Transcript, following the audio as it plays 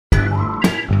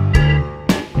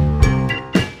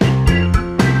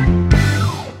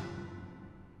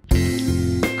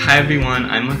Hi everyone,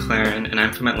 I'm McLaren and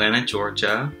I'm from Atlanta,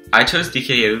 Georgia. I chose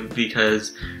DKU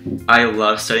because I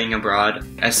love studying abroad.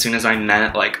 As soon as I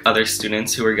met other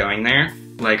students who were going there,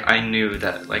 I knew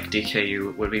that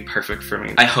DKU would be perfect for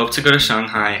me. I hope to go to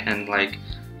Shanghai and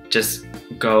just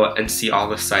go and see all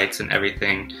the sights and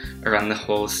everything around the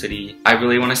whole city. I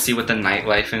really want to see what the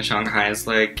nightlife in Shanghai is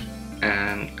like,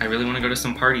 and I really want to go to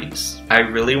some parties. I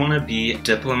really want to be a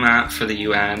diplomat for the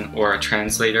UN or a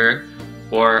translator,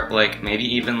 or maybe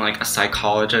even a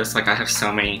psychologist. I have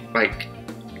so many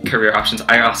career options.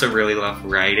 I also really love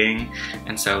writing,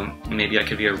 and so maybe I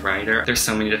could be a writer. There's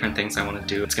so many different things I want to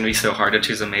do. It's gonna be so hard to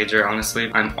choose a major,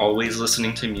 honestly. I'm always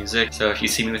listening to music, so if you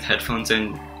see me with headphones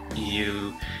in,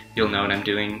 you'll know what I'm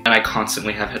doing. And I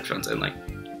constantly have headphones in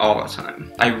all the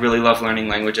time. I really love learning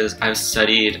languages. I've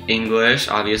studied English,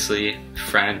 obviously,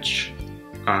 French,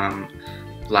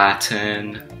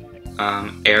 Latin,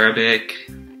 Arabic,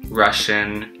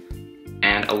 Russian,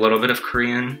 and a little bit of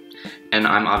Korean, and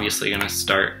I'm obviously going to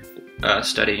start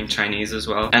studying Chinese as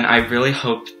well. And I really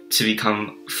hope to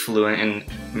become fluent in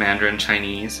Mandarin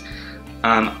Chinese.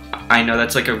 I know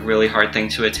that's a really hard thing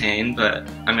to attain, but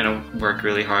I'm going to work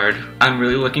really hard. I'm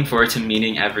really looking forward to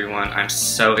meeting everyone. I'm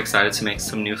so excited to make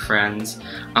some new friends.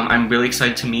 I'm really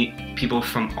excited to meet people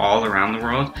from all around the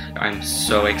world. I'm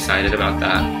so excited about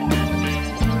that.